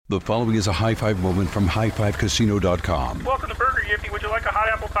The following is a high five moment from highfivecasino.com. Welcome to Burger Yippee. Would you like a hot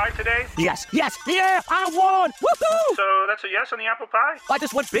apple pie today? Yes, yeah, I won! Woohoo! So that's a yes on the apple pie? I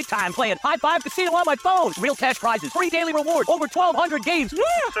just went big time playing High Five Casino on my phone. Real cash prizes, free daily rewards, over 1,200 games. Yeah!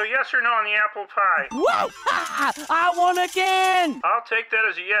 So yes or no on the apple pie? Whoa! I won again! I'll take that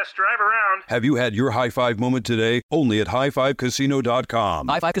as a yes. Drive around. Have you had your high five moment today? Only at highfivecasino.com.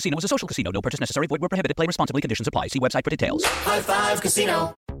 High Five Casino is a social casino. No purchase necessary. Void where prohibited. Play responsibly. Conditions apply. See website for details. High Five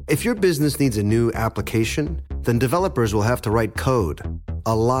Casino. If your business needs a new application, then developers will have to write code.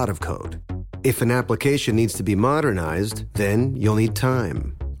 A lot of code. If an application needs to be modernized, then you'll need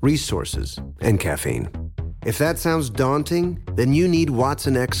time, resources, and caffeine. If that sounds daunting, then you need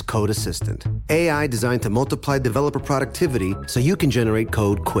Watson X Code Assistant. AI designed to multiply developer productivity so you can generate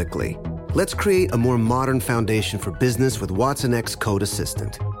code quickly. Let's create a more modern foundation for business with Watson X Code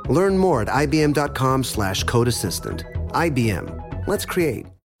Assistant. Learn more at ibm.com/code assistant. IBM. Let's create.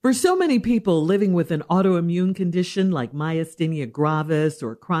 For so many people living with an autoimmune condition like myasthenia gravis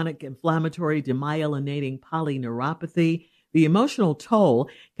or chronic inflammatory demyelinating polyneuropathy, the emotional toll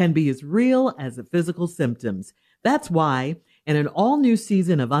can be as real as the physical symptoms. That's why, in an all-new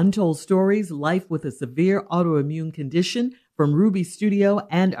season of Untold Stories, Life with a Severe Autoimmune Condition from Ruby Studio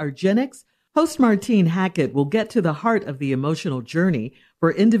and Argenix, host Martine Hackett will get to the heart of the emotional journey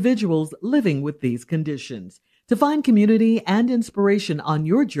for individuals living with these conditions. To find community and inspiration on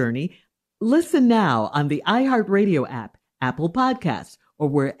your journey, listen now on the iHeartRadio app, Apple Podcasts, or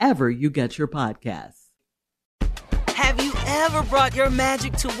wherever you get your podcasts. Have you ever brought your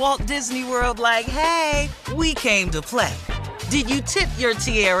magic to Walt Disney World like, hey, we came to play? Did you tip your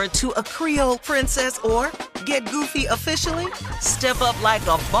tiara to a Creole princess or get goofy officially? Step up like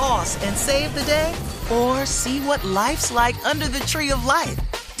a boss and save the day? Or see what life's like under the tree of life?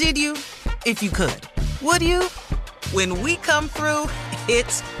 Did you? If you could. Would you? When we come through,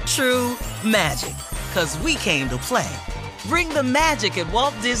 it's true magic. 'Cause we came to play. Bring the magic at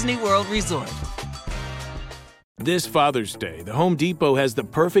Walt Disney World Resort. This Father's Day, the Home Depot has the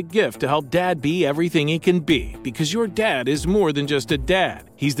perfect gift to help Dad be everything he can be, because your dad is more than just a dad.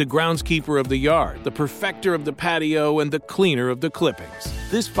 He's the groundskeeper of the yard, the perfecter of the patio, and the cleaner of the clippings.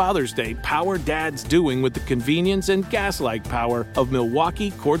 This Father's Day, power Dad's doing with the convenience and gas-like power of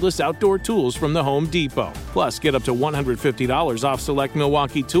Milwaukee cordless outdoor tools from the Home Depot. Plus, get up to $150 off select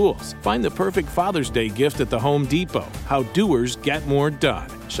Milwaukee tools. Find the perfect Father's Day gift at the Home Depot. How doers get more done.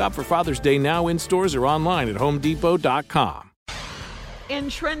 Shop for Father's Day now in stores or online at homedepot.com. In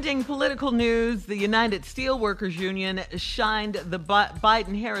trending political news, the United Steelworkers Union shined the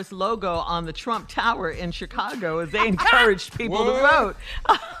Biden-Harris logo on the Trump Tower in Chicago as they encouraged people to vote.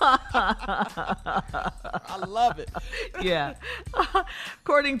 I love it. Yeah.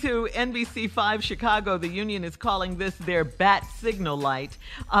 According to NBC5 Chicago, the union is calling this their bat signal light.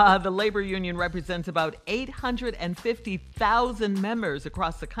 The labor union represents about 850,000 members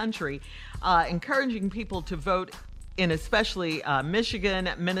across the country, encouraging people to vote in especially Michigan,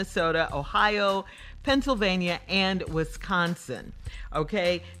 Minnesota, Ohio, Pennsylvania, and Wisconsin.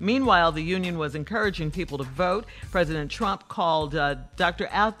 Okay. Meanwhile, the union was encouraging people to vote. President Trump called Dr.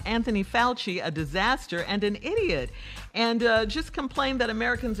 Anthony Fauci a disaster and an idiot, and just complained that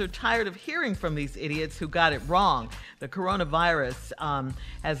Americans are tired of hearing from these idiots who got it wrong. The coronavirus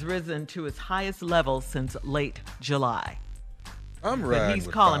has risen to its highest level since late July. I'm right. But he's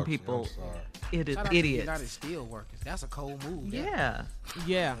calling people idiots. United Steelworkers. That's a cold move. Yeah.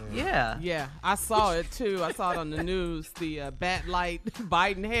 Yeah. I saw it too. I saw it on the news. The bat light,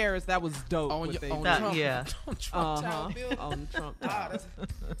 Biden-Harris. That was dope. On Trump Tower building. On Trump Tower.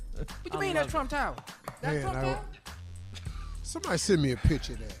 What you mean that's Trump Tower? That's Trump Tower? Somebody send me a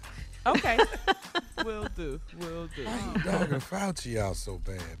picture of that. Okay. Will do. Why you dogging Fauci out so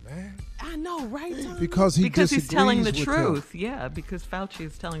bad, man? I know, right, Tom? Because he's telling the truth. Yeah, because Fauci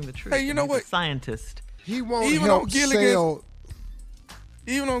is telling the truth. Hey, you know what? He's a scientist. He won't help sell.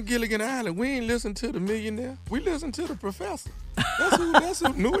 Even on Gilligan Island, we ain't listen to the millionaire. We listen to the professor. That's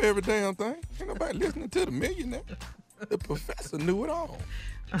who knew every damn thing. Ain't nobody listening to the millionaire. The professor knew it all.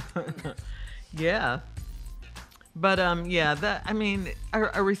 Yeah. But, a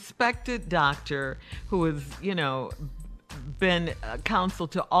respected doctor who has, been counsel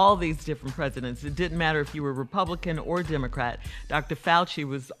to all these different presidents. It didn't matter if you were Republican or Democrat. Dr. Fauci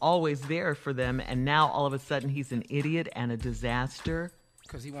was always there for them, and now all of a sudden he's an idiot and a disaster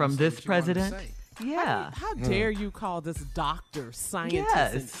from this president. Yeah. How dare you call this doctor,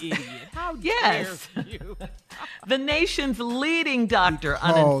 scientist, an idiot? How dare you? The nation's leading doctor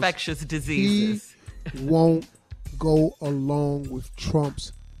on infectious diseases. He won't go along with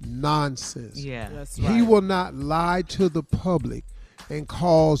Trump's nonsense. Yeah. That's right. He will not lie to the public and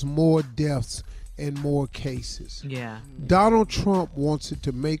cause more deaths and more cases. Yeah. Donald Trump wants it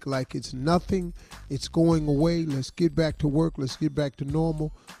to make like it's nothing. It's going away. Let's get back to work. Let's get back to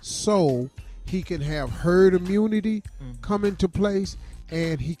normal. So he can have herd immunity come into place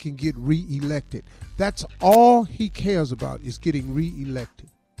and he can get reelected. That's all he cares about is getting reelected.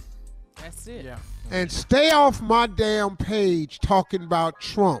 That's it. Yeah. And stay off my damn page talking about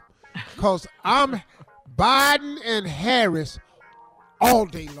Trump because I'm Biden and Harris all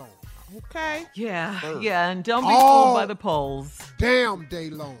day long. Okay. Yeah, and don't be fooled by the polls. Damn day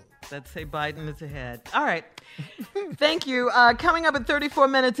long. Let's say Biden is ahead. All right. Thank you. Coming up at 34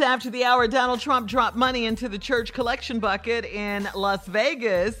 minutes after the hour, Donald Trump dropped money into the church collection bucket in Las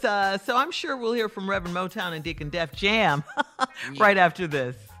Vegas. So I'm sure we'll hear from Reverend Motown and Deacon Def Jam right after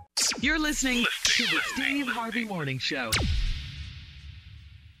this. You're listening to the Steve Harvey Morning Show.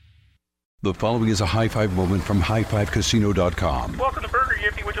 The following is a high five moment from highfivecasino.com. Welcome to Burger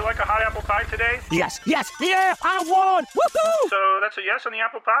Yippee. Would you like a hot apple pie today? Yes, yeah, I won! Woohoo! So that's a yes on the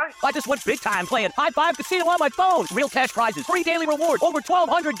apple pie? I just went big time playing High Five Casino on my phone. Real cash prizes, free daily rewards, over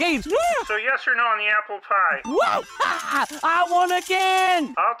 1,200 games. Yeah! So yes or no on the apple pie? Whoa! I won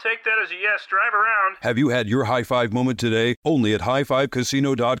again! I'll take that as a yes. Drive around. Have you had your high five moment today? Only at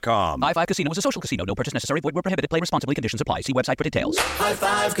highfivecasino.com. High Five Casino is a social casino. No purchase necessary. Void where prohibited. Play responsibly. Conditions apply. See website for details. High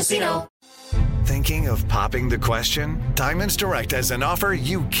Five Casino. Thinking of popping the question? Diamonds Direct has an offer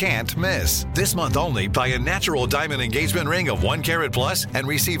you can't miss. This month only, buy a natural diamond engagement ring of 1 carat plus and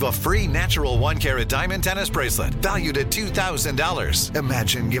receive a free natural 1 carat diamond tennis bracelet valued at $2,000.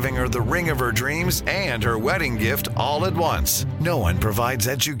 Imagine giving her the ring of her dreams and her wedding gift all at once. No one provides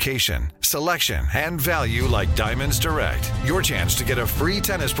education, selection, and value like Diamonds Direct. Your chance to get a free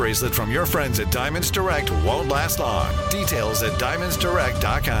tennis bracelet from your friends at Diamonds Direct won't last long. Details at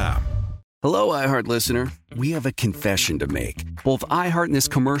diamondsdirect.com. Hello, iHeart listener. We have a confession to make. Both iHeart and this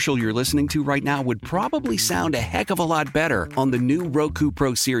commercial you're listening to right now would probably sound a heck of a lot better on the new Roku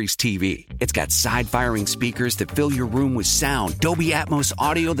Pro Series TV. It's got side-firing speakers that fill your room with sound, Dolby Atmos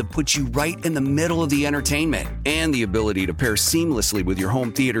audio that puts you right in the middle of the entertainment, and the ability to pair seamlessly with your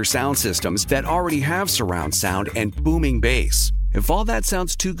home theater sound systems that already have surround sound and booming bass. If all that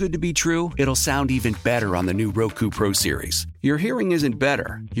sounds too good to be true, it'll sound even better on the new Roku Pro Series. Your hearing isn't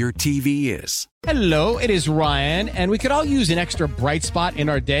better, your TV is. Hello, it is Ryan, and we could all use an extra bright spot in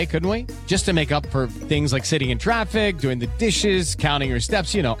our day, couldn't we? Just to make up for things like sitting in traffic, doing the dishes, counting your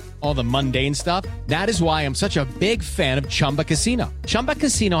steps, you know, all the mundane stuff. That is why I'm such a big fan of Chumba Casino. Chumba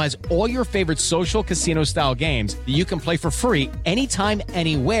Casino has all your favorite social casino-style games that you can play for free anytime,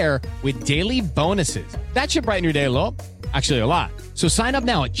 anywhere with daily bonuses. That should brighten your day a little. Actually, a lot. So sign up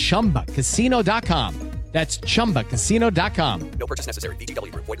now at ChumbaCasino.com. That's ChumbaCasino.com. No purchase necessary.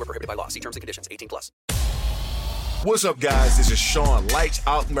 VGW Group. Void where prohibited by law. See terms and conditions. 18+. What's up, guys? This is Sean Lights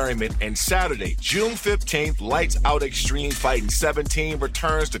Out Merriman, and Saturday, June 15th, Lights Out Extreme Fighting 17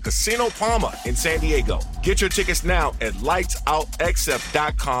 returns to Casino Palma in San Diego. Get your tickets now at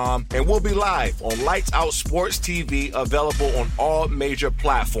lightsoutxf.com, and we'll be live on Lights Out Sports TV, available on all major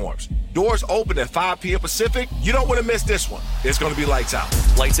platforms. Doors open at 5 p.m. Pacific. You don't want to miss this one. It's going to be lights out.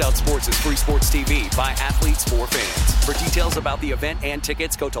 Lights Out Sports is free sports TV by athletes for fans. For details about the event and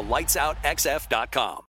tickets, go to lightsoutxf.com.